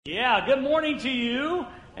Yeah, good morning to you,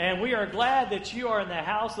 and we are glad that you are in the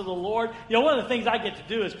house of the Lord. You know, one of the things I get to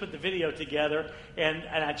do is put the video together, and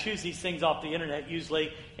I choose these things off the internet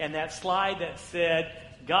usually, and that slide that said,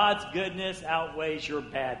 God's goodness outweighs your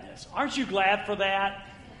badness. Aren't you glad for that?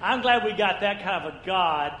 I'm glad we got that kind of a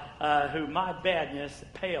God who my badness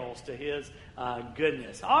pales to his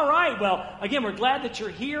goodness. All right, well, again, we're glad that you're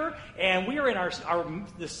here, and we are in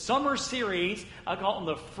the summer series called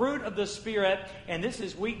The Fruit of the Spirit, and this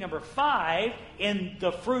is week number 5 in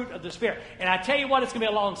the Fruit of the Spirit. And I tell you what, it's going to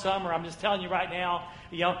be a long summer. I'm just telling you right now.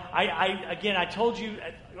 You know, I told you,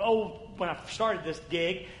 when I started this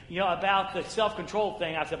gig, about the self-control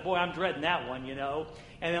thing. I said, boy, I'm dreading that one,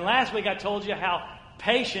 And then last week I told you how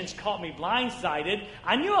patience caught me blindsided.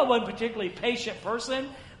 I knew I wasn't a particularly patient person,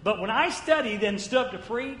 but when I studied and stood up to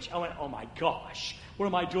preach, I went, oh my gosh, what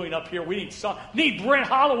am I doing up here? We need Brent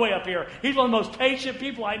Holloway up here. He's one of the most patient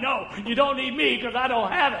people I know. You don't need me because I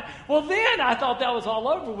don't have it. Well, then I thought that was all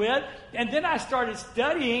over with, and then I started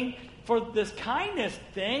studying for this kindness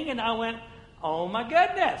thing, and I went, oh my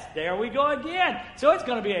goodness, there we go again. So it's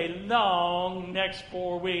going to be a long next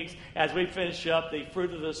 4 weeks as we finish up the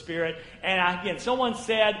fruit of the Spirit. And again, someone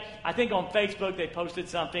said, I think on Facebook they posted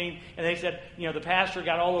something, and they said, the pastor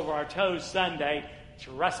got all over our toes Sunday.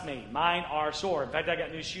 Trust me, mine are sore. In fact, I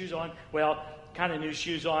got new shoes on. Well, kind of new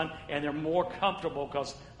shoes on, and they're more comfortable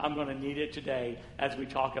because I'm going to need it today as we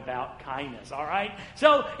talk about kindness. All right?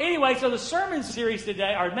 So anyway, the sermon series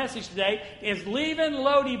today, our message today is Leaving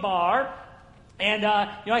Lodi Bar. And,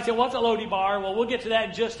 I said, what's a Lodi Bar? Well, we'll get to that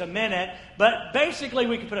in just a minute. But basically,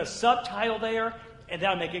 we can put a subtitle there, and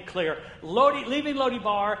that'll make it clear. Leaving Lodi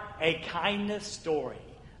Bar, a kindness story.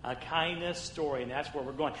 A kindness story, and that's where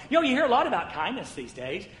we're going. You hear a lot about kindness these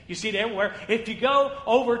days. You see it everywhere. If you go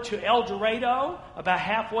over to El Dorado, about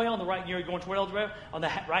halfway on the right, you're going toward El Dorado, on the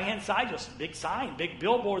right-hand side, just a big sign, big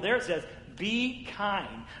billboard there. It says, be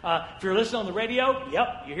kind. If you're listening on the radio,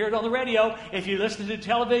 yep, you hear it on the radio. If you listen to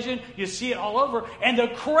television, you see it all over. And the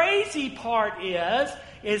crazy part is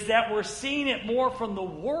that we're seeing it more from the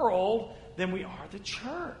world than we are the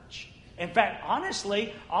church. In fact,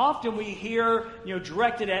 honestly, often we hear,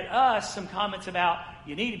 directed at us some comments about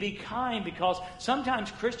you need to be kind because sometimes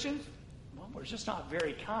Christians, we're just not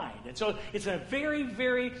very kind. And so it's a very,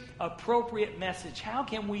 very appropriate message. How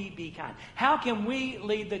can we be kind? How can we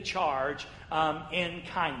lead the charge in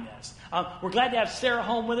kindness? We're glad to have Sarah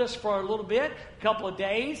home with us for a little bit, a couple of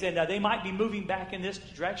days, and they might be moving back in this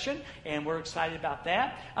direction, and we're excited about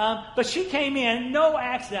that. But she came in, no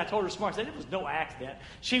accident. I told her this morning, I said it was no accident.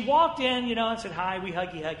 She walked in, and said, hi, we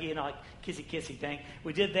huggy, and like kissy thing.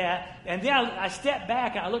 We did that. And then I stepped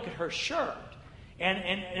back, and I looked at her shirt.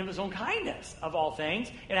 And it was on kindness, of all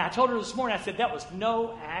things. And I told her this morning, I said, that was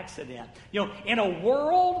no accident. In a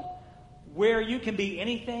world where you can be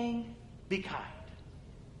anything, be kind.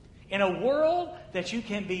 In a world that you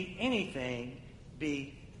can be anything,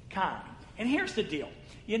 be kind. And here's the deal.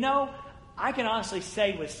 I can honestly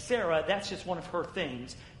say with Sarah, that's just one of her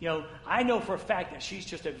things. I know for a fact that she's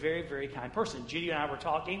just a very, very kind person. Judy and I were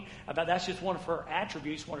talking about that's just one of her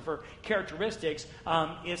attributes, one of her characteristics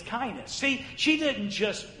is kindness. See, she didn't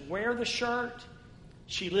just wear the shirt,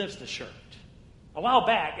 she lives the shirt. A while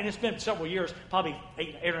back, and it's been several years, probably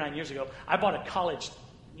 8 or 9 years ago, I bought a college,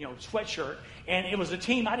 sweatshirt, and it was a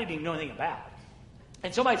team I didn't even know anything about.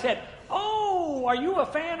 And somebody said, oh, are you a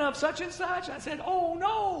fan of such and such? I said, oh,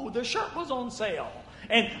 no, the shirt was on sale.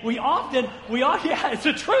 And yeah, it's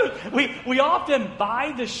the truth. We often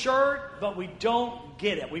buy the shirt, but we don't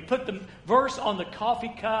get it. We put the verse on the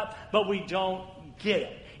coffee cup, but we don't get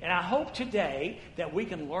it. And I hope today that we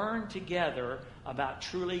can learn together about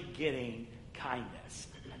truly getting kindness.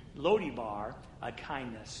 Lodi Bar, a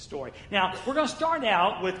kindness story. Now, we're going to start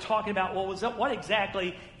out with talking about what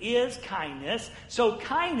exactly is kindness. So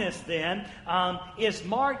kindness, then, is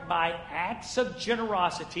marked by acts of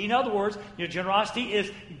generosity. In other words, generosity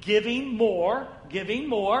is giving more,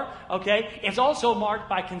 okay? It's also marked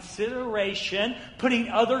by consideration, putting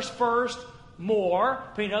others first more,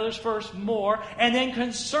 and then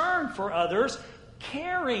concern for others,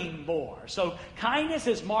 caring more. So kindness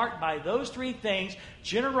is marked by those 3 things: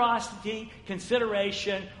 generosity,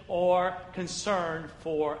 consideration, or concern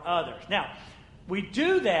for others. Now, we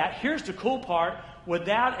do that, here's the cool part,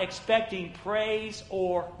 without expecting praise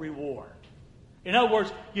or reward. In other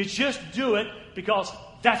words, you just do it because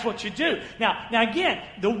that's what you do. Now again,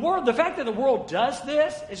 the fact that the world does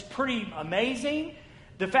this is pretty amazing.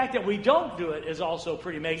 The fact that we don't do it is also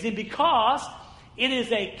pretty amazing because it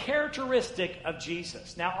is a characteristic of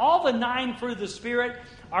Jesus. Now, all the 9 fruit of the Spirit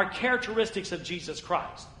are characteristics of Jesus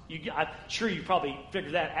Christ. I'm sure you probably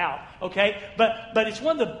figured that out, okay? But it's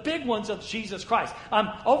one of the big ones of Jesus Christ.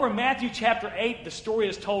 Over in Matthew chapter 8, the story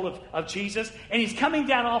is told of Jesus, and he's coming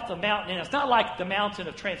down off the mountain, and it's not like the mountain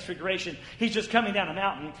of transfiguration. He's just coming down a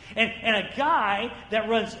mountain, and a guy that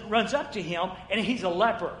runs up to him, and he's a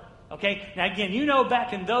leper. Okay, now again, you know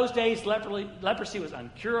back in those days, leprosy was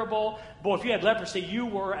incurable. Boy, if you had leprosy, you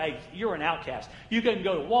were an outcast. You couldn't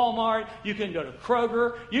go to Walmart. You couldn't go to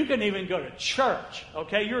Kroger. You couldn't even go to church.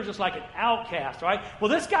 Okay, you were just like an outcast, right? Well,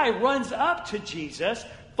 this guy runs up to Jesus,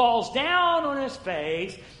 falls down on his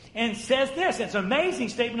face, and says this. It's an amazing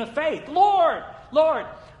statement of faith. Lord,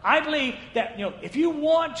 I believe that, if you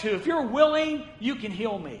want to, if you're willing, you can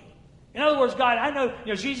heal me. In other words, God, I know,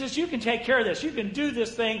 Jesus, you can take care of this. You can do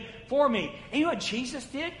this thing for me. And you know what Jesus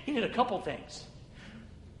did? He did a couple things.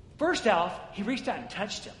 First off, he reached out and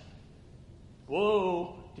touched him.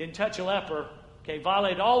 Whoa, didn't touch a leper. Okay,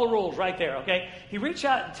 violated all the rules right there, okay? He reached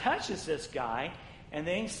out and touches this guy, and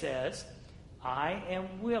then he says, I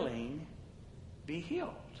am willing, be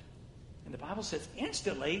healed. And the Bible says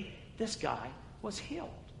instantly, this guy was healed.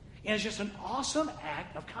 And it's just an awesome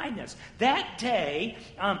act of kindness. That day,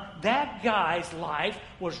 that guy's life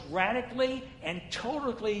was radically and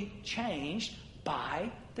totally changed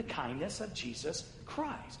by the kindness of Jesus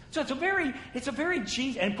Christ. So it's a very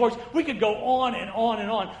Jesus, and of course we could go on and on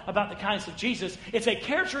and on about the kindness of Jesus. It's a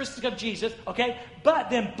characteristic of Jesus, okay?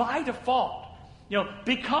 But then by default,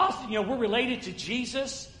 because we're related to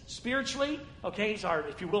Jesus spiritually, okay, he's our,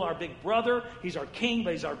 if you will, our big brother. He's our king,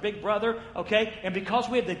 but he's our big brother, okay? And because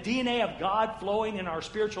we have the DNA of God flowing in our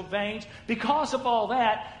spiritual veins, because of all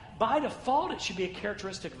that, by default, it should be a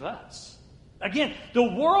characteristic of us. Again, the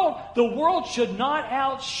world should not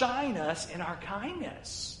outshine us in our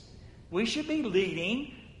kindness. We should be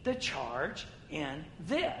leading the charge in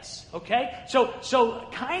this, okay? So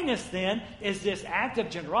kindness then is this act of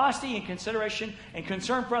generosity and consideration and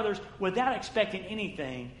concern for others without expecting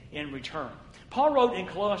anything in return. Paul wrote in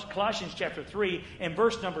Colossians chapter 3 in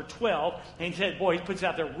verse number 12, and he said, boy, he puts it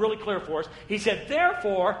out there really clear for us. He said,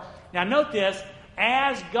 therefore, now note this,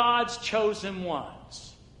 as God's chosen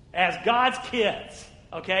ones, as God's kids,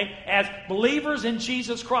 okay, as believers in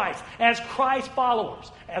Jesus Christ, as Christ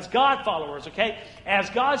followers, as God followers, okay, as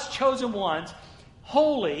God's chosen ones,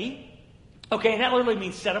 holy, okay, and that literally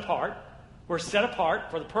means set apart. We're set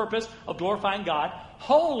apart for the purpose of glorifying God,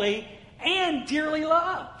 holy and dearly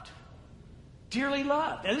loved. Dearly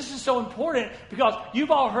loved. Now this is so important because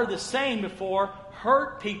you've all heard the saying before,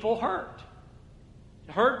 hurt people hurt.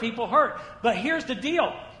 Hurt people hurt. But here's the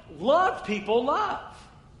deal, love people love.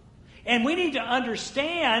 And we need to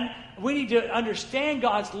understand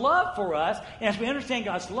God's love for us. And as we understand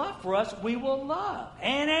God's love for us, we will love.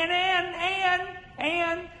 And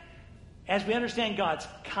as we understand God's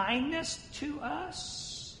kindness to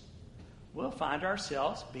us, we'll find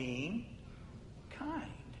ourselves being kind.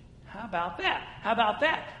 How about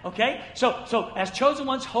that? Okay? So as chosen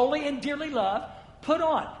ones, holy and dearly loved, put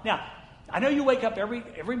on. Now, I know you wake up every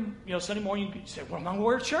Sunday morning, you say, what am I going to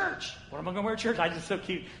wear to church? What am I going to wear to church? I just so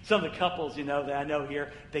cute. Some of the couples, that I know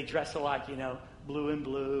here, they dress alike, blue and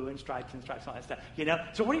blue and stripes, all that stuff,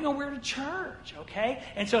 So what are you going to wear to church, okay?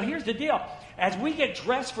 And so here's the deal. As we get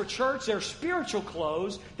dressed for church, there are spiritual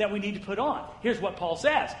clothes that we need to put on. Here's what Paul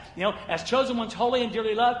says. As chosen ones, holy and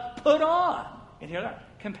dearly loved, put on. And here they are.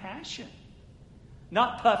 Compassion.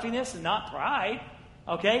 Not puffiness and not pride.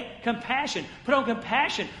 Okay? Compassion. Put on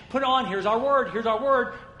compassion. Put on, here's our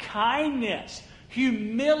word, kindness,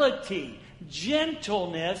 humility,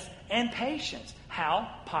 gentleness, and patience. How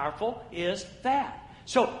powerful is that?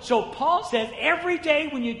 So Paul says every day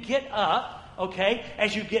when you get up, okay,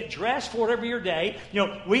 as you get dressed for whatever your day,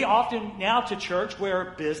 we often now to church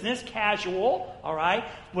wear business casual, all right?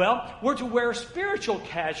 Well, we're to wear spiritual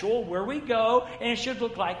casual where we go, and it should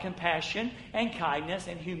look like compassion and kindness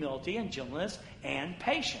and humility and gentleness and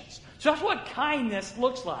patience. So that's what kindness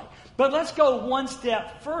looks like. But let's go one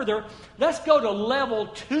step further. Let's go to level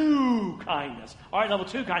 2 kindness. All right, level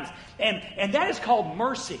 2 kindness. And that is called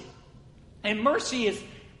mercy. And mercy is,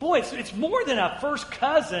 boy, it's more than a first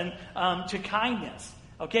cousin to kindness.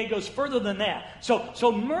 Okay, it goes further than that.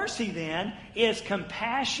 So mercy then is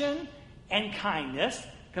compassion and kindness.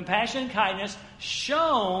 Compassion and kindness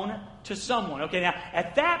shown to someone. Okay, now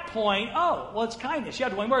at that point, it's kindness.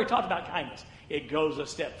 Yeah, when we already talked about kindness, it goes a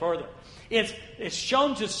step further. It's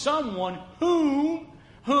shown to someone whom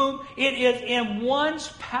it is in one's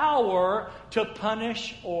power to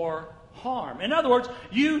punish or harm. In other words,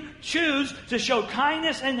 you choose to show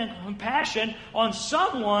kindness and compassion on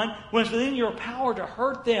someone when it's within your power to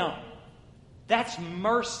hurt them. That's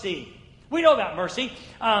mercy. We know about mercy.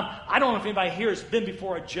 I don't know if anybody here has been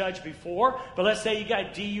before a judge before, but let's say you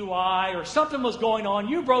got DUI or something was going on,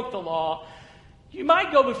 you broke the law. You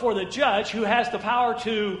might go before the judge who has the power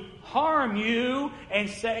to harm you and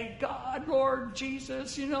say, God, Lord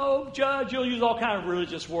Jesus, judge, you'll use all kinds of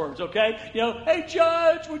religious words, okay? Hey,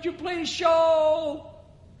 judge, would you please show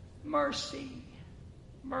mercy?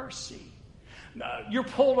 Mercy. You're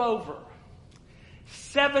pulled over.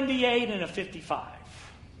 78 and a 55.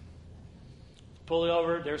 Pull it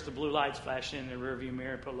over. There's the blue lights flashing in the rearview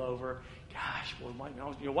mirror. Pull over. Gosh,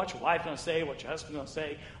 what's your wife going to say? What's your husband going to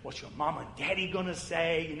say? What's your mom and daddy going to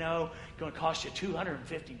say? Going to cost you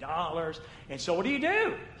 $250. And so what do?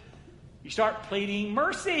 You start pleading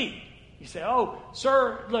mercy. You say, oh,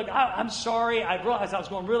 sir, look, I'm sorry. I realized I was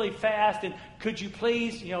going really fast. And could you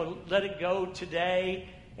please, let it go today?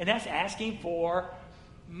 And that's asking for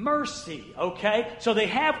mercy, okay? So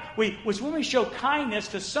when we show kindness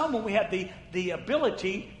to someone, we have the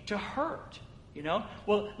ability to hurt,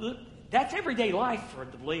 Well, that's everyday life for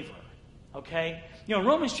the believer, okay?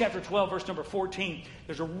 Romans chapter 12, verse number 14,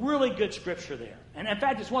 there's a really good scripture there. And in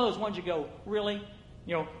fact, it's one of those ones you go, really?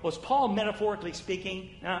 Was Paul metaphorically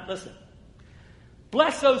speaking? Now, listen.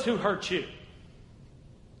 Bless those who hurt you.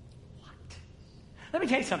 What? Let me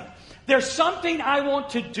tell you something. There's something I want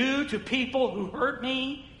to do to people who hurt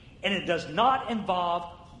me, and it does not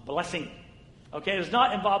involve blessing. Okay, it does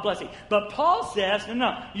not involve blessing. But Paul says,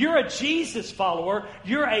 no, you're a Jesus follower.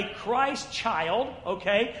 You're a Christ child,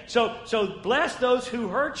 okay? So bless those who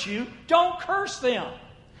hurt you. Don't curse them.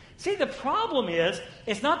 See, the problem is,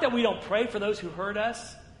 it's not that we don't pray for those who hurt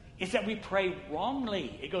us. It's that we pray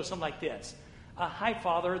wrongly. It goes something like this. Hi,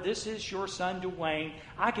 Father, this is your son, Dwayne.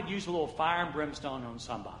 I could use a little fire and brimstone on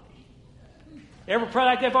somebody. Ever pray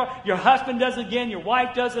like that, Father? Your husband does it again. Your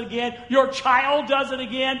wife does it again. Your child does it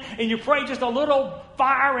again. And you pray just a little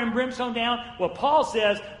fire and brimstone down. Well, Paul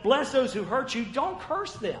says, bless those who hurt you. Don't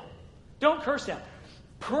curse them. Don't curse them.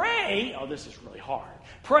 Pray. Oh, this is really hard.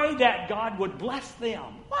 Pray that God would bless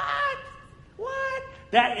them. What?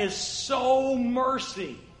 That is so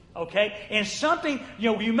mercy. Okay? And something,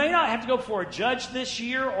 you may not have to go before a judge this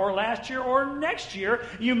year or last year or next year.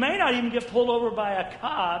 You may not even get pulled over by a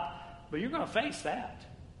cop. But you're going to face that.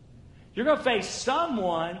 You're going to face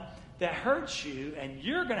someone that hurts you, and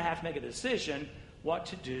you're going to have to make a decision what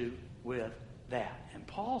to do with that. And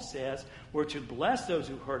Paul says we're to bless those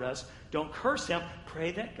who hurt us. Don't curse them.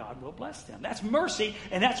 Pray that God will bless them. That's mercy,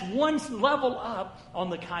 and that's one level up on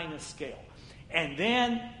the kindness scale. And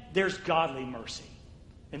then there's godly mercy.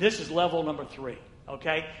 And this is level number 3.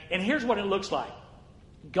 Okay? And here's what it looks like.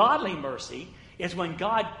 Godly mercy is when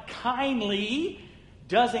God kindly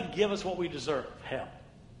doesn't give us what we deserve, hell.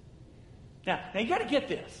 Now you got to get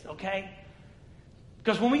this, okay?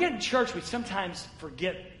 Because when we get in church, we sometimes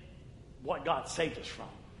forget what God saved us from.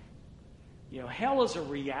 Hell is a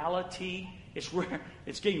reality. It's rare.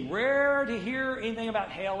 It's getting rare to hear anything about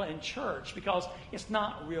hell in church because it's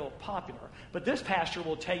not real popular. But this pastor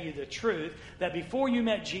will tell you the truth that before you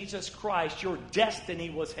met Jesus Christ, your destiny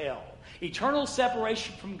was hell. Eternal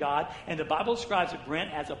separation from God, and the Bible describes it,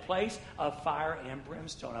 Brent, as a place of fire and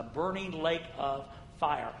brimstone, a burning lake of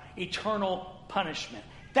fire, eternal punishment.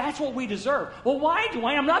 That's what we deserve. Well, why,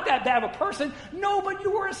 Dwayne? I'm not that bad of a person. No, but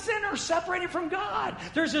you were a sinner separated from God.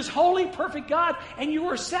 There's this holy, perfect God, and you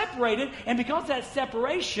were separated. And because of that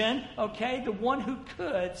separation, okay, the one who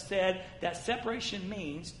could said that separation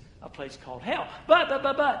means a place called hell.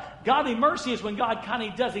 But, godly mercy is when God kind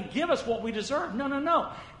of doesn't give us what we deserve.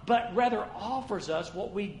 No. But rather offers us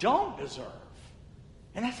what we don't deserve.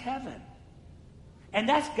 And that's heaven. And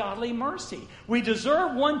that's godly mercy. We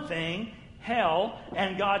deserve one thing, hell,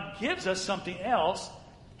 and God gives us something else,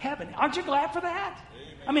 heaven. Aren't you glad for that?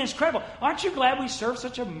 Amen. I mean, it's incredible. Aren't you glad we serve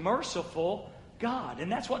such a merciful God?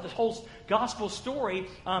 And that's what this whole gospel story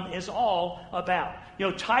is all about.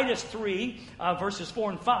 Titus 3, verses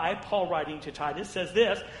 4 and 5, Paul writing to Titus says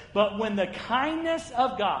this, but when the kindness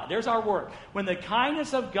of God, there's our word, when the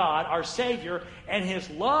kindness of God, our Savior, and His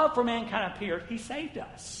love for mankind appeared, He saved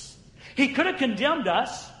us. He could have condemned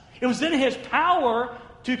us. It was in His power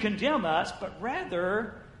to condemn us, but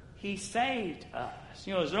rather He saved us.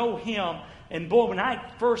 There's an old hymn, and boy,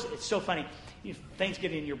 it's so funny, things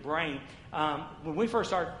get in your brain. When we first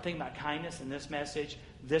started thinking about kindness in this message,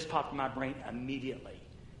 this popped in my brain immediately.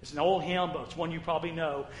 It's an old hymn, but it's one you probably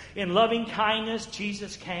know. In loving kindness,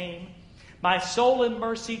 Jesus came, my soul in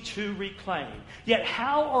mercy to reclaim. Yet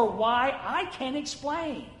how or why, I can't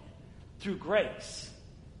explain. Through grace,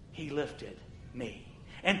 He lifted me.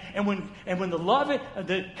 And when the love,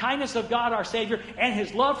 the kindness of God our Savior and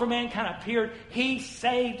His love for mankind appeared, He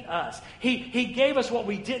saved us. He gave us what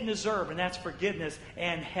we didn't deserve, and that's forgiveness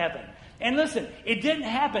and heaven. And listen, it didn't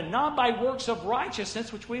happen not by works of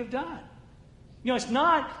righteousness which we have done. It's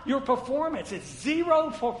not your performance. It's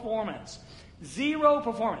zero performance. Zero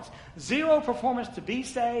performance. Zero performance to be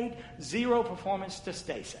saved. Zero performance to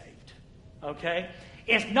stay saved. Okay?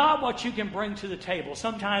 It's not what you can bring to the table.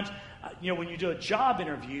 Sometimes, when you do a job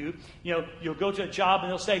interview, you'll go to a job and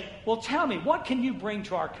they'll say, well, tell me, what can you bring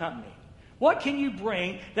to our company? What can you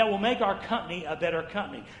bring that will make our company a better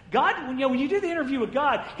company? God, when you do the interview with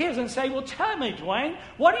God, He doesn't say, well, tell me, Dwayne,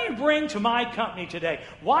 what do you bring to my company today?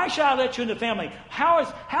 Why should I let you in the family? How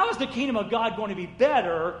is the kingdom of God going to be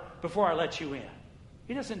better before I let you in?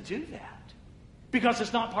 He doesn't do that because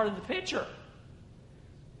it's not part of the picture.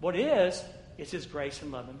 What is His grace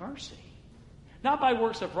and love and mercy. Not by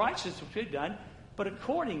works of righteousness which we've done, but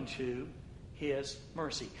according to His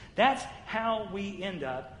mercy. That's how we end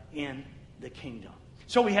up in the kingdom.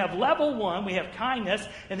 So we have level one, we have kindness,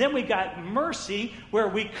 and then we got mercy, where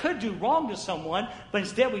we could do wrong to someone, but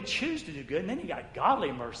instead we choose to do good. And then you got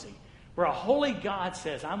godly mercy, where a holy God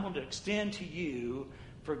says, I'm going to extend to you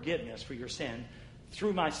forgiveness for your sin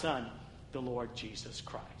through my Son, the Lord Jesus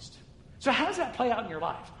Christ. So how does that play out in your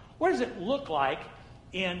life? What does it look like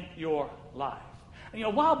in your life? A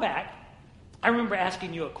while back, I remember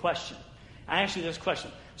asking you a question. I asked you this question.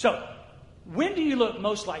 So, when do you look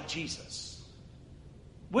most like Jesus?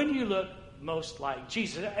 When do you look most like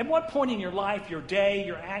Jesus? At what point in your life, your day,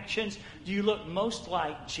 your actions, do you look most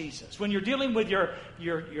like Jesus? When you're dealing with your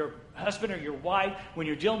husband or your wife, when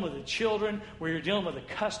you're dealing with the children, when you're dealing with a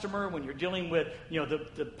customer, when you're dealing with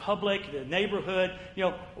the public, the neighborhood,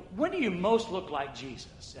 when do you most look like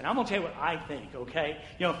Jesus? And I'm going to tell you what I think, okay?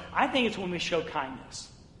 I think it's when we show kindness.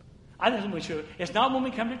 I think when we show, it's not when we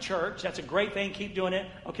come to church. That's a great thing. Keep doing it,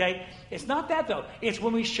 okay? It's not that, though. It's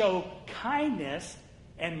when we show kindness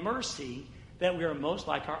and mercy that we are most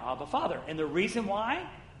like our Abba Father. And the reason why?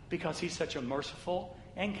 Because He's such a merciful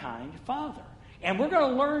and kind Father. And we're going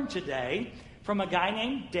to learn today from a guy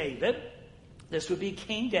named David. This would be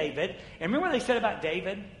King David. And remember what they said about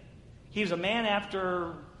David? He was a man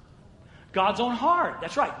after God's own heart.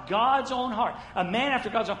 That's right, God's own heart. A man after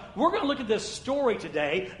God's own heart. We're going to look at this story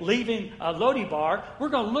today, leaving Lodibar. We're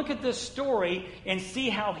going to look at this story and see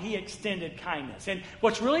how he extended kindness. And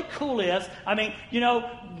what's really cool is,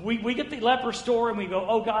 we get the leper story and we go,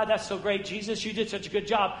 oh God, that's so great. Jesus, you did such a good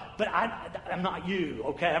job. But I'm not you,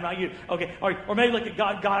 okay? I'm not you. Okay. Or maybe look at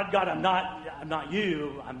God, I'm not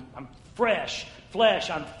you. I'm flesh,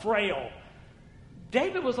 I'm frail.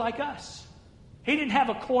 David was like us. He didn't have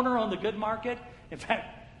a corner on the good market. In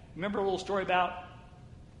fact, remember a little story about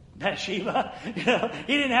Bathsheba?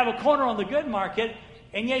 He didn't have a corner on the good market,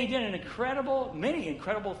 and yet he did many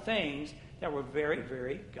incredible things that were very,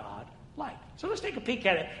 very God-like. So let's take a peek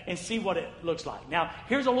at it and see what it looks like. Now,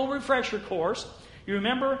 here's a little refresher course. You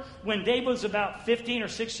remember when David was about 15 or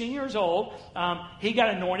 16 years old, he got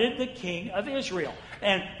anointed the king of Israel.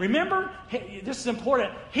 And remember, this is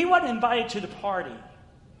important, he wasn't invited to the party.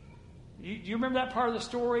 You remember that part of the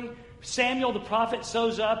story? Samuel the prophet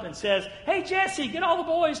shows up and says, hey Jesse, get all the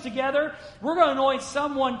boys together. We're going to anoint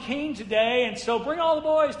someone king today, and so bring all the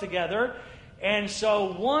boys together. And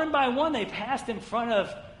so one by one they passed in front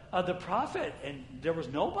of the prophet, and there was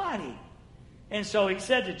nobody. And so he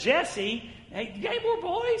said to Jesse, hey, you got any more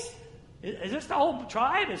boys? Is this the whole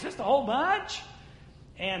tribe? Is this the whole bunch?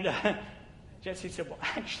 And Jesse said, well,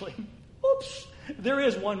 actually, oops, there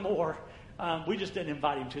is one more. We just didn't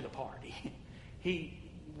invite him to the party. He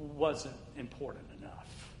wasn't important enough.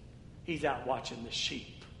 He's out watching the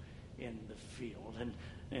sheep in the field.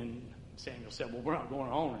 And Samuel said, well, we're not going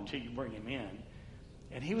home until you bring him in.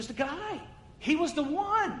 And he was the guy. He was the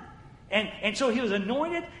one. And so he was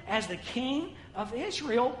anointed as the king of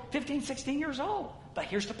Israel, 15, 16 years old. But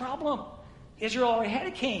here's the problem. Israel already had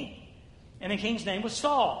a king. And the king's name was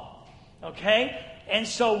Saul. Okay? And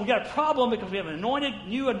so we got a problem because we have an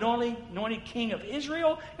new anointed king of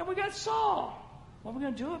Israel, and we got Saul. What are we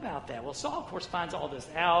going to do about that? Well, Saul, of course, finds all this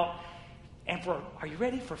out. And are you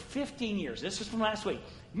ready? For 15 years. This is from last week.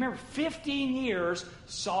 Remember, 15 years,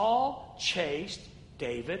 Saul chased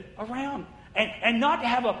David around. And not to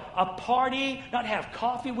have a party, not to have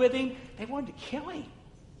coffee with him. They wanted to kill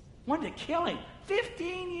him.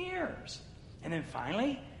 15 years. And then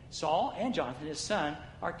finally, Saul and Jonathan, his son,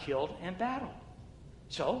 are killed in battle.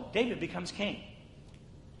 So David becomes king.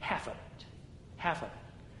 Half of it.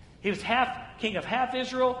 He was king of half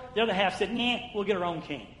Israel. The other half said, we'll get our own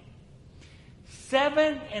king.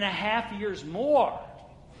 7.5 years more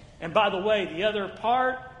And by the way, the other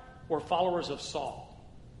part were followers of Saul,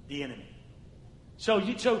 the enemy. So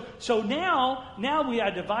now we are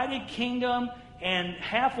a divided kingdom, and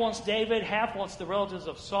half wants David, half wants the relatives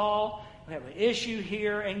of Saul. We have an issue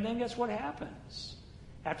here, and then guess what happens?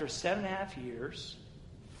 After 7.5 years,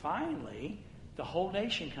 finally, the whole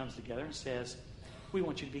nation comes together and says, we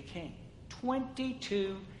want you to be king.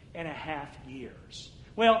 22.5 years.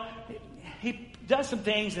 Well, he does some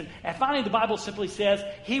things, and finally the Bible simply says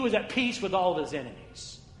he was at peace with all of his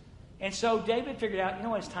enemies. And so David figured out, you know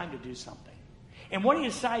what, it's time to do something. And what he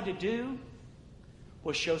decided to do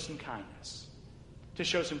was show some kindness. To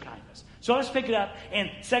show some kindness. So let's pick it up in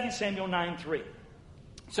 2 Samuel 9:3.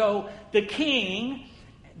 So the king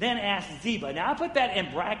then asked Ziba. Now I put that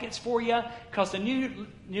in brackets for you because the New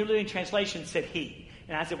Living Translation said he.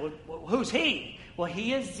 And I said, well, who's he? Well,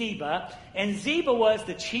 he is Ziba. And Ziba was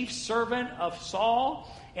the chief servant of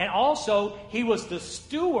Saul. And also, he was the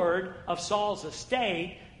steward of Saul's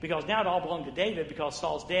estate, because now it all belonged to David because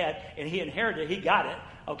Saul's dead. And he inherited it. He got it,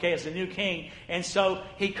 okay, as the new king. And so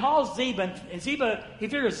he calls Ziba. And Ziba, he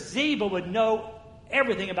figures Ziba would know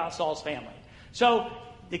everything about Saul's family. So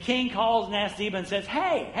the king calls and asks Ziba and says,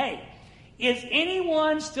 hey, is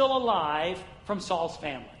anyone still alive from Saul's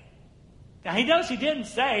family? Now, he didn't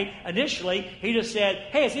say initially, he just said,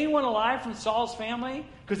 hey, is anyone alive from Saul's family?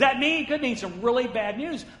 Because that could mean some really bad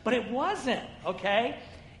news, but it wasn't, okay?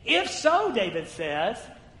 If so, David says,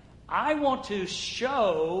 I want to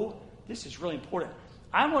show, this is really important,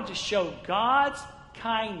 I want to show God's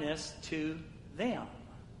kindness to them.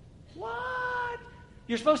 What?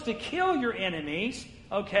 You're supposed to kill your enemies,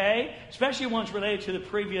 okay? Especially ones related to the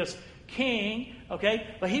previous king, okay?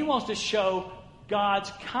 But he wants to show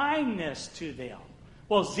God's kindness to them.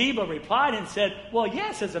 Well, Ziba replied and said, well,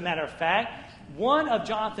 yes, as a matter of fact, one of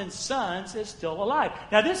Jonathan's sons is still alive.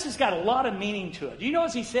 Now, this has got a lot of meaning to it. Do you know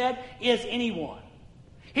what he said? Is anyone?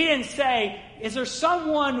 He didn't say, is there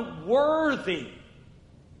someone worthy?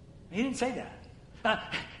 He didn't say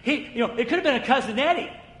that. It could have been a cousin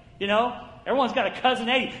Eddie, Everyone's got a cousin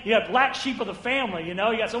Eddie. You have black sheep of the family, You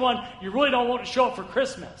got someone you really don't want to show up for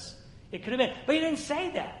Christmas. It could have been. But he didn't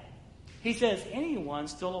say that. He says, anyone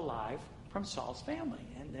still alive from Saul's family.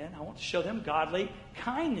 And then I want to show them godly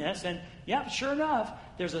kindness. And yeah, sure enough,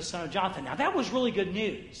 there's a son of Jonathan. Now that was really good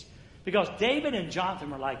news. Because David and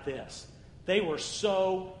Jonathan were like this. They were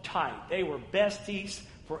so tight. They were besties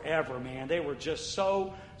forever, man. They were just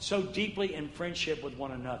so deeply in friendship with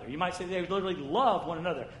one another. You might say they literally loved one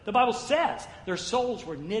another. The Bible says their souls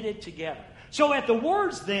were knitted together. So at the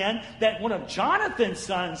words then that one of Jonathan's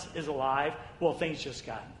sons is alive, well, things just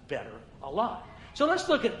got better a lot. So let's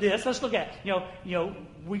look at this. Let's look at,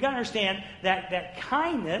 we got to understand that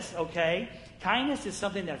kindness, okay, kindness is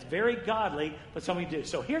something that's very godly, but something we do.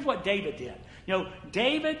 So here's what David did.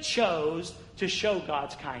 David chose to show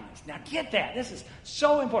God's kindness. Now get that. This is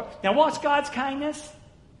so important. Now what's God's kindness?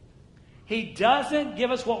 He doesn't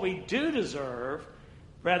give us what we do deserve,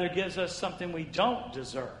 rather gives us something we don't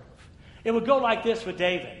deserve. It would go like this with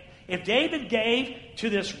David. If David gave to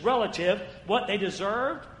this relative what they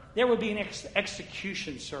deserved, there would be an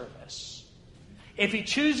execution service. If he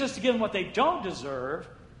chooses to give them what they don't deserve,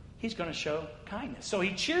 he's going to show kindness. So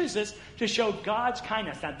he chooses to show God's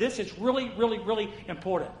kindness. Now this is really, really, really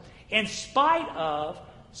important. In spite of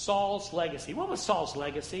Saul's legacy. What was Saul's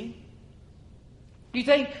legacy? Do you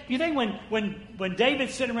think when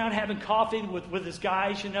David's sitting around having coffee with his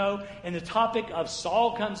guys, and the topic of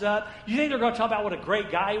Saul comes up, do you think they're going to talk about what a great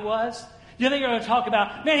guy he was? Do you think they're going to talk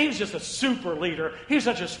about, man, he was just a super leader. He was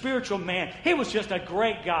such a spiritual man. He was just a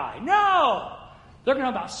great guy. No! They're going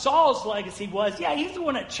to talk about Saul's legacy was, he's the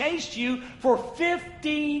one that chased you for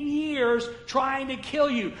 15 years trying to kill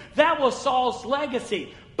you. That was Saul's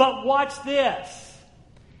legacy. But watch this.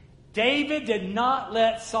 David did not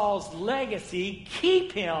let Saul's legacy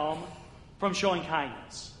keep him from showing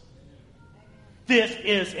kindness. This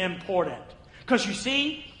is important. Because you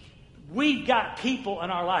see, we've got people in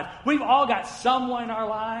our life. We've all got someone in our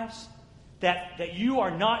lives that you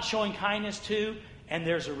are not showing kindness to, and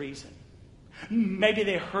there's a reason. Maybe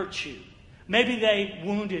they hurt you. Maybe they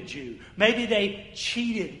wounded you. Maybe they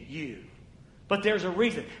cheated you. But there's a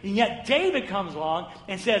reason. And yet David comes along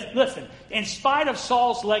and says, listen, in spite of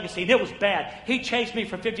Saul's legacy, and it was bad. He chased me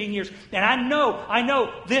for 15 years. And I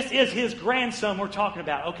know this is his grandson we're talking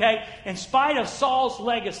about, okay? In spite of Saul's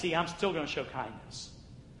legacy, I'm still going to show kindness.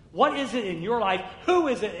 What is it in your life? Who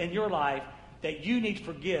is it in your life that you need to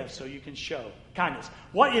forgive so you can show kindness?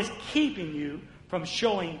 What is keeping you from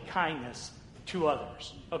showing kindness to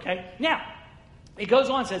others? Okay? Now, it goes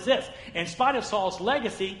on and says this. In spite of Saul's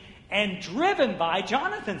legacy, and driven by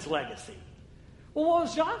Jonathan's legacy. Well, what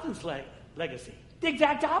was Jonathan's legacy? The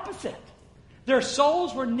exact opposite. Their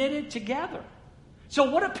souls were knitted together.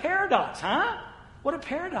 So what a paradox, huh? What a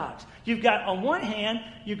paradox. You've got, on one hand,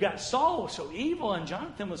 you've got Saul was so evil and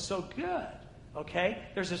Jonathan was so good. Okay?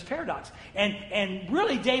 There's this paradox. And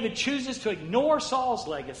really David chooses to ignore Saul's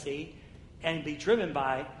legacy and be driven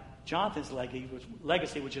by Jonathan's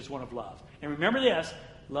legacy, which is one of love. And remember this,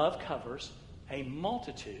 love covers a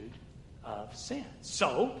multitude of sins.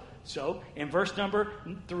 So in verse number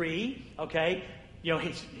 3, okay,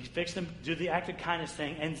 he's fixing to do the act of kindness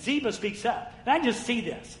thing, and Ziba speaks up. And I just see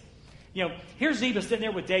this. Here's Ziba sitting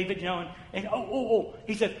there with David, and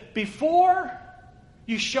he said, before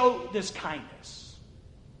you show this kindness,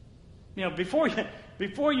 before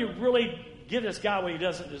you really give this guy what he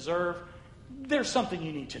doesn't deserve, there's something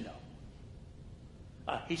you need to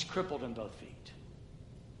know. He's crippled in both feet.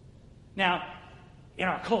 Now, in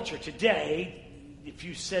our culture today, if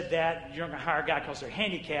you said that, you're going to hire a guy because they're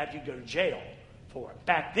handicapped, you'd go to jail for it.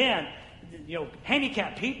 Back then,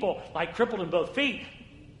 handicapped people, like crippled in both feet,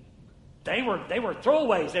 they were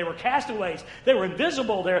throwaways, they were castaways, they were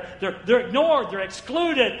invisible, they're ignored, they're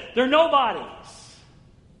excluded, they're nobodies.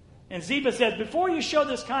 And Ziba says, before you show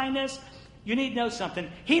this kindness, you need to know something.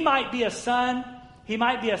 He might be a son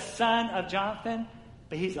of Jonathan,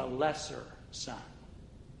 but he's a lesser son.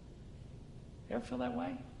 You ever feel that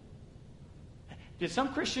way? Did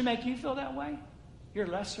some Christian make you feel that way? You're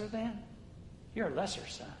lesser than? You're a lesser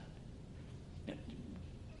son.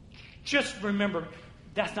 Just remember,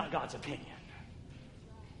 that's not God's opinion.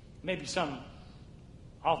 Maybe some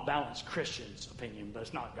off-balance Christian's opinion, but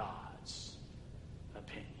it's not God's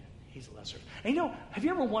opinion. He's a lesser. And have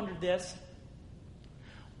you ever wondered this?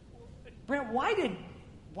 Brent, why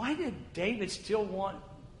did David still want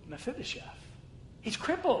Mephibosheth? He's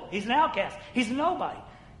crippled. He's an outcast. He's a nobody.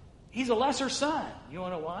 He's a lesser son. You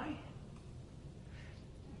want to know why?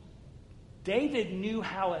 David knew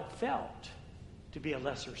how it felt to be a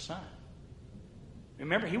lesser son.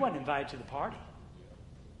 Remember, he wasn't invited to the party.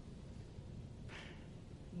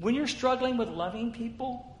 When you're struggling with loving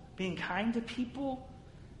people, being kind to people,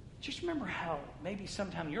 just remember how maybe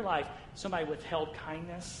sometime in your life somebody withheld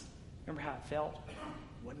kindness. Remember how it felt?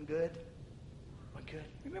 Wasn't good. Wasn't good.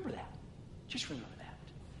 Remember that. Just remember that.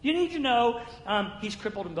 You need to know he's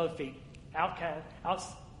crippled in both feet.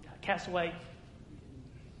 Cast away.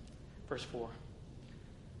 Verse 4.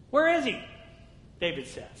 Where is he? David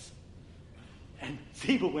says. And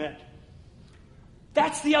Ziba went,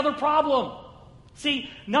 that's the other problem. See,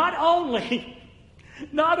 not only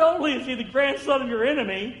is he the grandson of your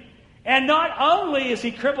enemy, and not only is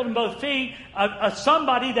he crippled in both feet,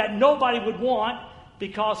 somebody that nobody would want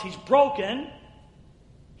because he's broken,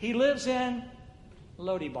 he lives in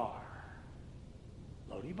Lodibar.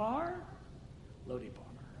 Lodibar? Lodibar.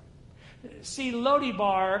 See,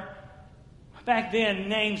 Lodibar, back then,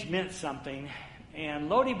 names meant something. And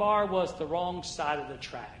Lodibar was the wrong side of the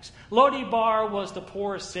tracks. Lodibar was the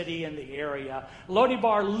poorest city in the area.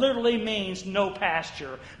 Lodibar literally means no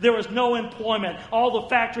pasture. There was no employment. All the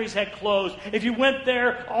factories had closed. If you went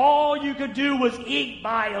there, all you could do was eat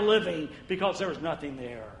by a living because there was nothing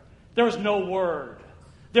there. There was no word.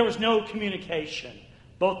 There was no communication.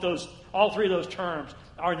 All three of those terms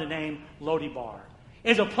are in the name Lodibar.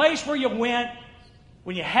 It's a place where you went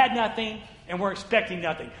when you had nothing and were expecting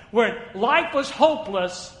nothing. When life was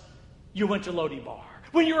hopeless, you went to Lodibar.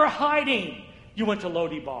 When you were hiding, you went to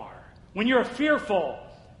Lodibar. When you were fearful,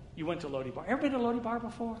 you went to Lodibar. Ever been to Lodibar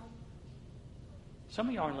before? Some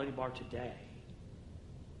of you are in Lodibar today.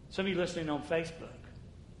 Some of you listening on Facebook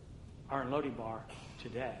are in Lodibar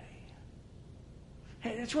today.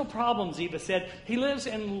 Hey, it's a real problem, Ziba said. He lives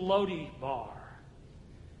in Lodibar.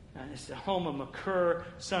 And it's the home of Machir,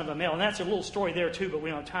 son of Amel. And that's a little story there too, but we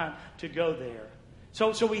don't have time to go there.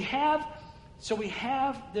 So we have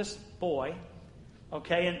this boy,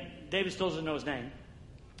 okay, and David still doesn't know his name.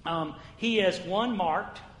 He is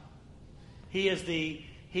marked. He's the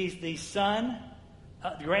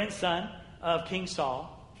grandson of King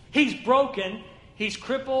Saul. He's broken. He's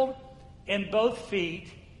crippled in both feet.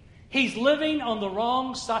 He's living on the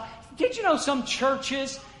wrong side. Did you know some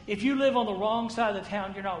churches, if you live on the wrong side of the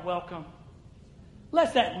town, you're not welcome?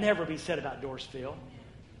 Let that never be said about Dorrisville.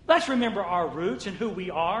 Let's remember our roots and who we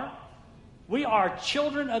are. We are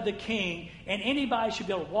children of the King, and anybody should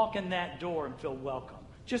be able to walk in that door and feel welcome.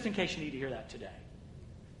 Just in case you need to hear that today.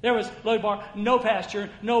 There was Lodibar, no pasture,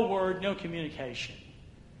 no word, no communication.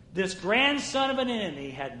 This grandson of an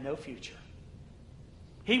enemy had no future.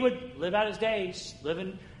 He would live out his days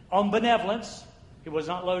living on benevolence. He was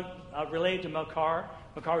not related to Machir.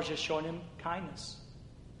 Machir was just showing him kindness.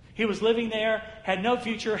 He was living there, had no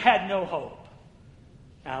future, had no hope.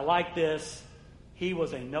 And I like this. He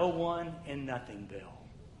was a no one in Nothingville.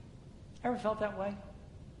 Ever felt that way?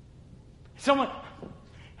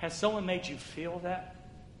 Has someone made you feel that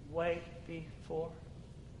way before?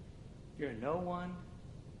 You're a no one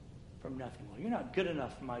from Nothingville. You're not good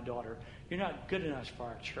enough for my daughter. You're not good enough for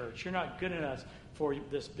our church. You're not good enough for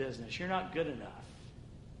this business. You're not good enough.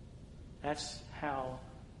 That's how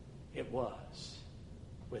it was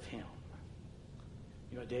with him.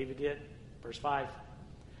 You know what David did? Verse 5.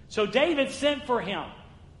 So David sent for him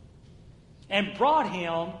and brought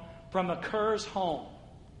him from Achor's home.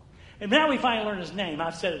 And now we finally learn his name.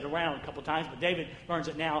 I've said it around a couple times, but David learns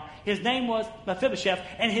it now. His name was Mephibosheth,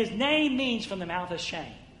 and his name means from the mouth of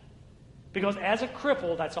shame. Because as a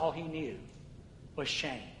cripple, that's all he knew was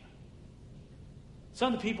shame.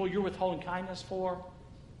 Some of the people you're withholding kindness for,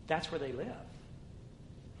 that's where they live.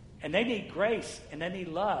 And they need grace, and they need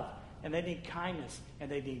love, and they need kindness, and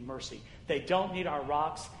they need mercy. They don't need our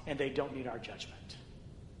rocks, and they don't need our judgment.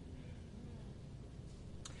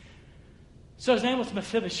 So his name was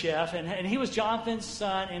Mephibosheth, and he was Jonathan's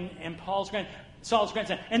son and Saul's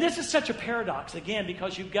grandson. And this is such a paradox, again,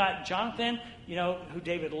 because you've got Jonathan, who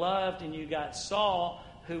David loved, and you got Saul,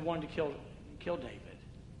 who wanted to kill David.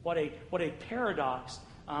 What a paradox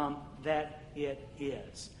that it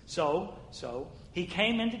is. So he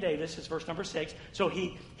came into David. This is verse number 6. So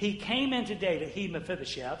he came into David.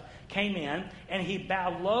 Mephibosheth, came in, and he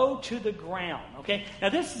bowed low to the ground. Okay? Now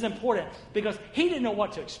this is important because he didn't know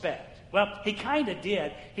what to expect. Well, he kind of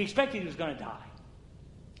did. He expected he was going to die.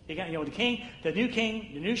 The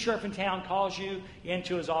new sheriff in town calls you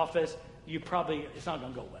into his office. It's not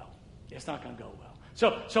going to go well. It's not going to go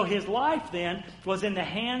well. So his life then was in the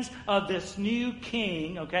hands of this new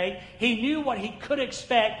king, okay? He knew what he could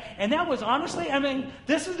expect, and that was honestly,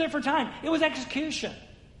 this is a different time. It was execution.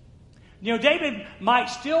 David might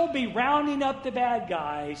still be rounding up the bad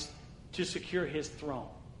guys to secure his throne.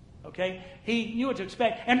 Okay? He knew what to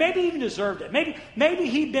expect, and maybe even deserved it. Maybe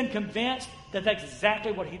he'd been convinced that that's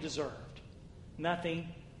exactly what he deserved. Nothing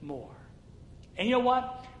more. And you know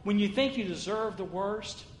what? When you think you deserve the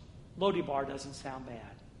worst, Lo-debar doesn't sound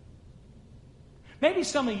bad. Maybe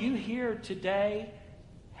some of you here today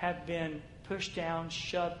have been pushed down,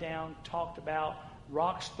 shoved down, talked about,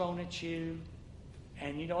 rocks thrown at you,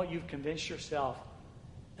 and you know what? You've convinced yourself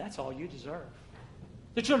that's all you deserve.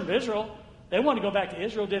 The children of Israel, they wanted to go back to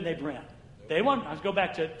Israel, didn't they, Brent? They wanted to go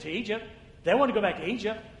back to Egypt. They wanted to go back to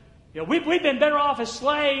Egypt. We've been better off as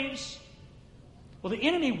slaves. Well, the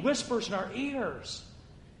enemy whispers in our ears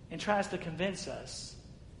and tries to convince us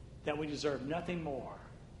that we deserve nothing more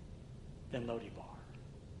than Lo-debar.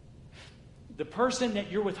 The person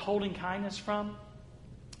that you're withholding kindness from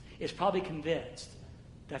is probably convinced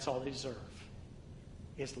that's all they deserve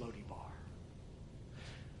is Lo-debar.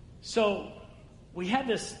 So we have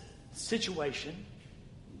this situation.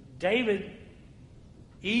 David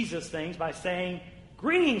eases things by saying,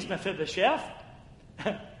 "Greetings, Mephibosheth."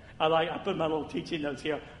 I put my little teaching notes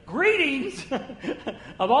here. Greetings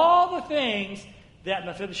of all the things that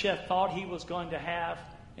Mephibosheth thought he was going to have,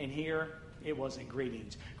 and here it wasn't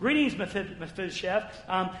greetings. Greetings, Mephibosheth.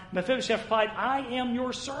 Mephibosheth replied, "I am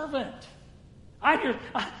your servant.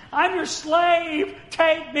 I'm your slave.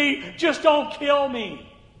 Take me. Just don't kill me."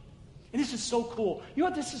 And this is so cool. You know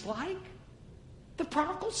what this is like? The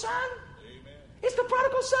prodigal son. Amen. It's the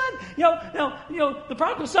prodigal son. The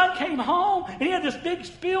prodigal son came home and he had this big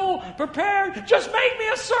spiel prepared. Just make me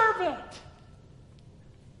a servant.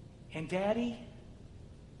 And Daddy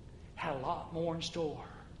had a lot more in store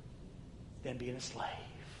than being a slave.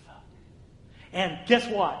 And guess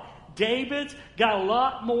what? David's got a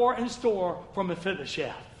lot more in store for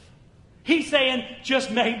Mephibosheth. He's saying,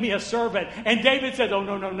 just make me a servant. And David said, oh,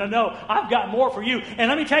 no. I've got more for you. And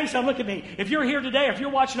let me tell you something. Look at me. If you're here today, if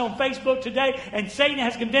you're watching on Facebook today, and Satan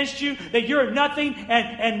has convinced you that you're nothing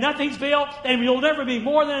and nothing'sville, and you'll never be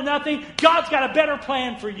more than a nothing, God's got a better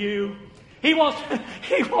plan for you. He wants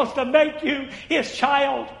to make you his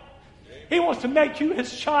child. He wants to make you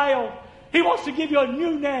his child. He wants to give you a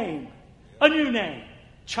new name.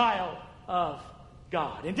 Child of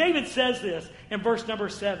God. And David says this in verse number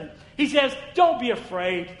 7. He says, don't be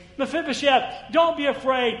afraid. Mephibosheth, don't be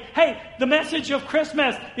afraid. Hey, the message of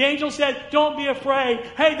Christmas, the angel said, don't be afraid.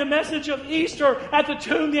 Hey, the message of Easter at the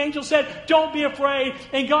tomb, the angel said, don't be afraid.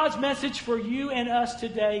 And God's message for you and us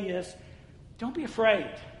today is, don't be afraid.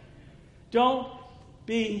 Don't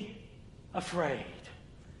be afraid.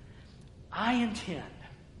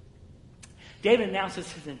 David announces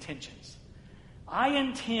his intentions. I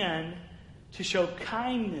intend to show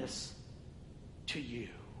kindness to you.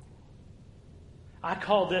 I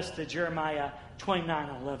call this the Jeremiah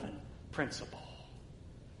 29:11 principle.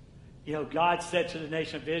 You know, God said to the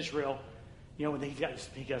nation of Israel, you know, when he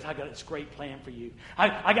goes, I got this great plan for you.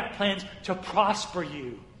 I got plans to prosper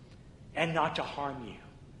you and not to harm you.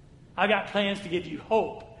 I got plans to give you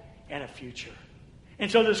hope and a future. And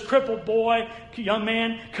so this crippled boy, young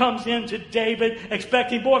man, comes in to David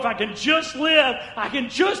expecting, boy, if I can just live, I can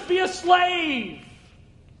just be a slave.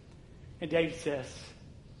 And David says,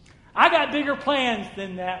 I got bigger plans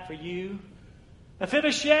than that for you.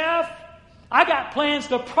 Mephibosheth, I got plans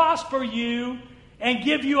to prosper you and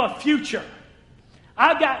give you a future.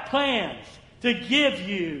 I've got plans to give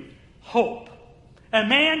you hope.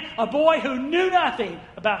 A boy who knew nothing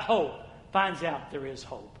about hope, finds out there is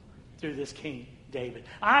hope through this King David.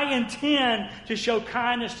 I intend to show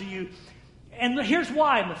kindness to you. And here's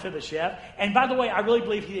why, Mephibosheth. And by the way, I really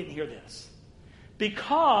believe he didn't hear this.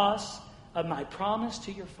 Because of my promise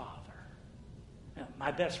to your father.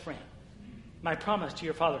 My best friend. My promise to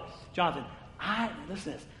your father. Jonathan,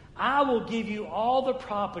 listen to this. I will give you all the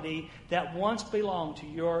property that once belonged to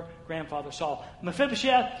your grandfather Saul.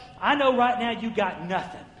 Mephibosheth, I know right now you got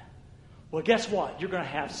nothing. Well, guess what? You're going to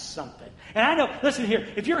have something. And I know, listen here,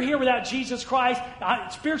 if you're here without Jesus Christ,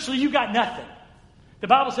 spiritually you got nothing. The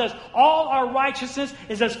Bible says all our righteousness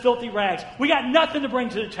is as filthy rags. We got nothing to bring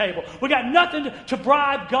to the table. We got nothing to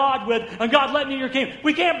bribe God with. And God, let me in your kingdom.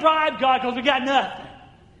 We can't bribe God because we got nothing.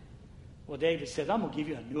 Well, David says, I'm going to give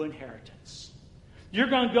you a new inheritance. You're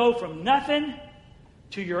going to go from nothing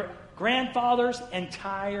to your grandfather's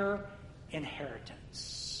entire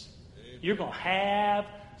inheritance. You're going to have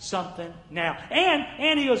something now.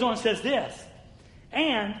 And he goes on and says this,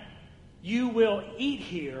 and you will eat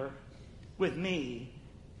here with me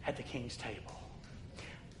at the king's table.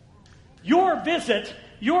 Your visit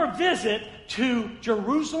to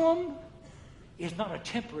Jerusalem is not a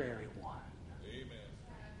temporary one. Amen.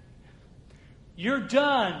 You're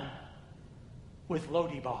done with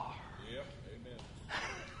Lodibar. Yep.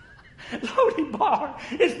 Amen.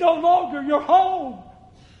 Lodibar is no longer your home.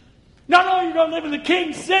 Not only are you going to live in the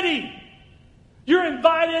king's city, you're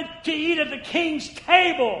invited to eat at the king's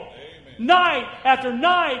table. Amen. Night after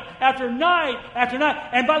night after night after night.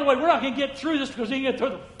 And by the way, we're not going to get through this because we didn't get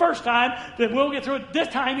through it the first time. Then we'll get through it this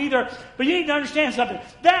time either. But you need to understand something.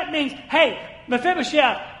 That means, hey,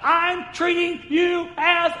 Mephibosheth, I'm treating you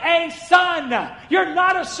as a son. You're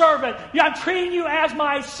not a servant. I'm treating you as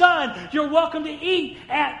my son. You're welcome to eat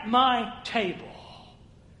at my table.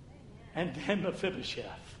 And then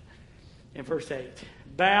Mephibosheth, in verse 8,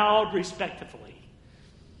 bowed respectfully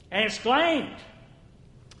and exclaimed,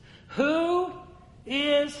 who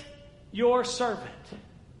is your servant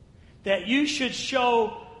that you should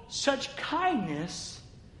show such kindness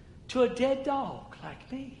to a dead dog like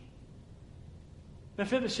me?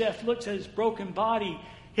 Mephibosheth looks at his broken body,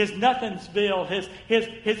 his nothingsville,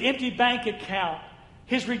 his empty bank account,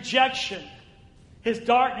 his rejection, his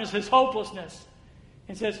darkness, his hopelessness,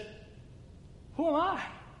 and says, who am I?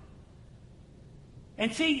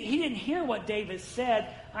 And see, he didn't hear what David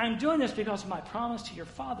said. I'm doing this because of my promise to your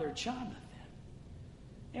father, Jonathan.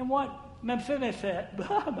 And what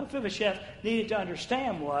Mephibosheth needed to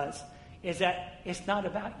understand is that it's not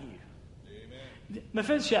about you. Amen.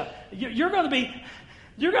 Mephibosheth, you're going to be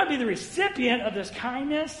the recipient of this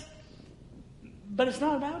kindness, but it's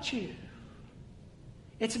not about you.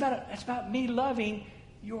 It's about me loving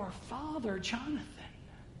your father, Jonathan.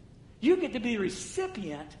 You get to be the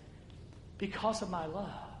recipient because of my love.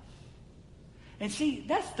 And see,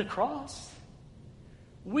 that's the cross.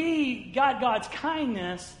 We got God's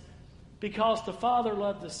kindness because the Father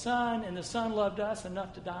loved the Son, and the Son loved us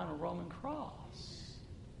enough to die on a Roman cross.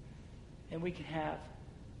 And we can have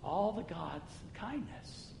all the God's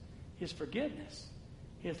kindness, His forgiveness,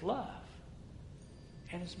 His love,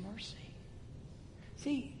 and His mercy.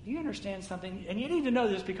 See, do you understand something? And you need to know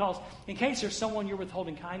this because in case there's someone you're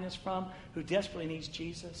withholding kindness from who desperately needs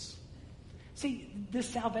Jesus. See, this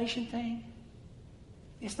salvation thing,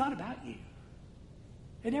 it's not about you.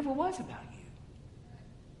 It never was about you.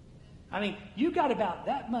 I mean, you got about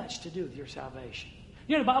that much to do with your salvation.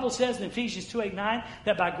 You know, the Bible says in Ephesians 2:8-9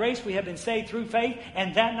 that by grace we have been saved through faith,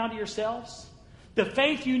 and that not of yourselves. The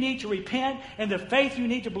faith you need to repent and the faith you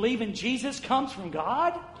need to believe in Jesus comes from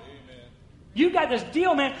God. You got this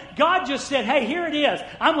deal, man. God just said, hey, here it is.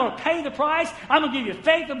 I'm going to pay the price. I'm going to give you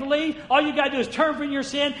faith and believe. All you got to do is turn from your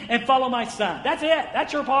sin and follow my Son. That's it.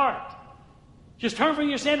 That's your part. Just turn from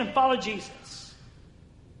your sin and follow Jesus.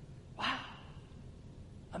 Wow.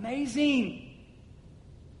 Amazing.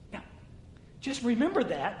 Now, just remember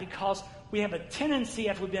that because we have a tendency,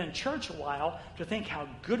 after we've been in church a while, to think how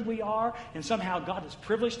good we are and somehow God is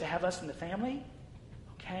privileged to have us in the family.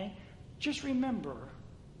 Okay? Just remember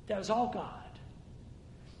that was all God.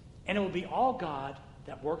 And it will be all God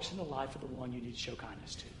that works in the life of the one you need to show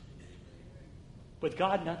kindness to. With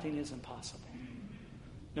God, nothing is impossible.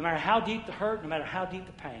 No matter how deep the hurt, no matter how deep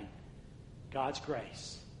the pain, God's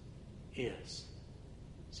grace is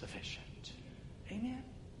sufficient. Amen?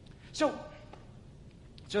 So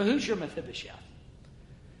who's your Mephibosheth?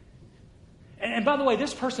 And by the way,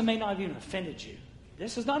 this person may not have even offended you.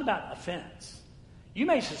 This is not about offense. You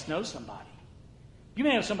may just know somebody. You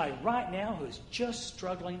may have somebody right now who is just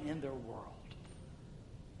struggling in their world.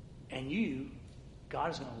 And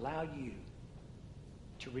God is going to allow you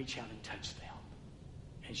to reach out and touch them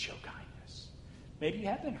and show kindness. Maybe you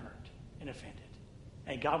have been hurt and offended.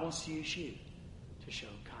 And God wants to use you to show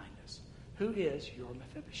kindness. Who is your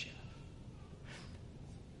Mephibosheth?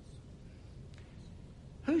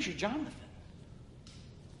 Who's your Jonathan?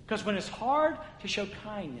 Because when it's hard to show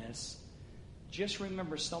kindness, just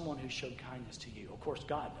remember someone who showed kindness to you. Of course,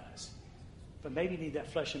 God does. But maybe you need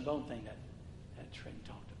that flesh and bone thing that Trent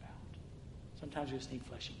talked about. Sometimes you just need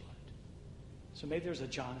flesh and blood. So maybe there's a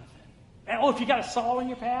Jonathan. And, if you got a Saul in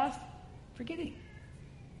your past, forget him.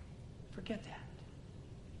 Forget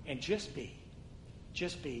that. And just be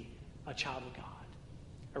a child of God.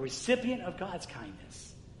 A recipient of God's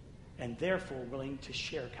kindness. And therefore willing to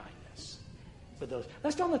share kindness with those.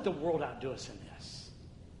 Let's don't let the world outdo us in this.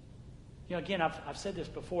 Again, I've said this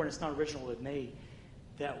before, and it's not original with me,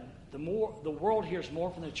 that the world hears more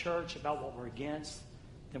from the church about what we're against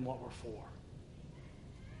than what we're for.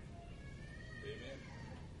 Amen.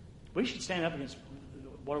 We should stand up against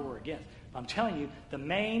what we're against. But I'm telling you, the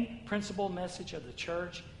main principal message of the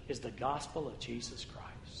church is the gospel of Jesus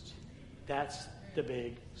Christ. That's the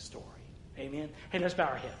big story. Amen? Hey, let's bow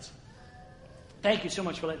our heads. Thank you so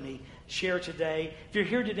much for letting me share today. If you're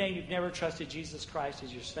here today and you've never trusted Jesus Christ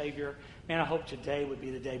as your Savior, man, I hope today would be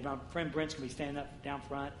the day. My friend Brent's going to be standing up down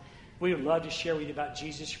front. We would love to share with you about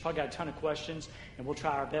Jesus. You've probably got a ton of questions, and we'll try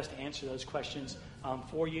our best to answer those questions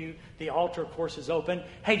for you. The altar, of course, is open.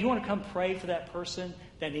 Hey, do you want to come pray for that person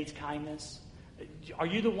that needs kindness? Are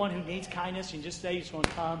you the one who needs kindness? And just say you just want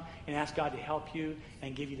to come and ask God to help you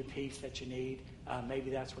and give you the peace that you need. Maybe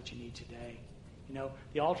that's what you need today.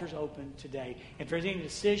 The altar's open today. If there's any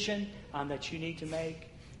decision that you need to make,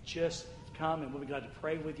 just come and we'll be glad to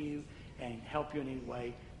pray with you and help you in any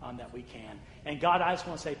way that we can. And God, I just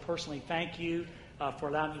want to say personally thank you for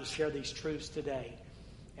allowing me to share these truths today.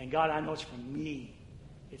 And God, I know it's from me.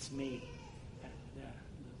 It's me. It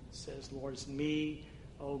says, Lord, it's me.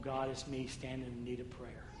 Oh God, it's me standing in need of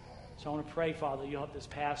prayer. So I want to pray, Father, you help this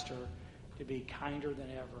pastor to be kinder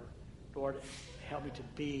than ever. Lord, help me to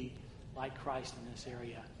be like Christ in this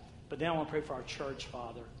area. But then I want to pray for our church,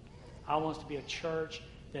 Father. I want us to be a church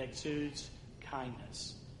that exudes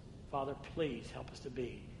kindness. Father, please help us to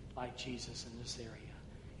be like Jesus in this area.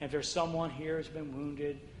 And if there's someone here who's been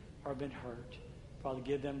wounded or been hurt, Father,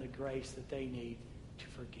 give them the grace that they need to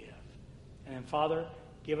forgive. And then, Father,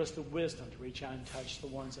 give us the wisdom to reach out and touch the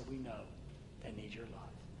ones that we know that need your love.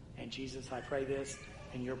 And Jesus, I pray this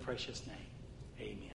in your precious name. Amen.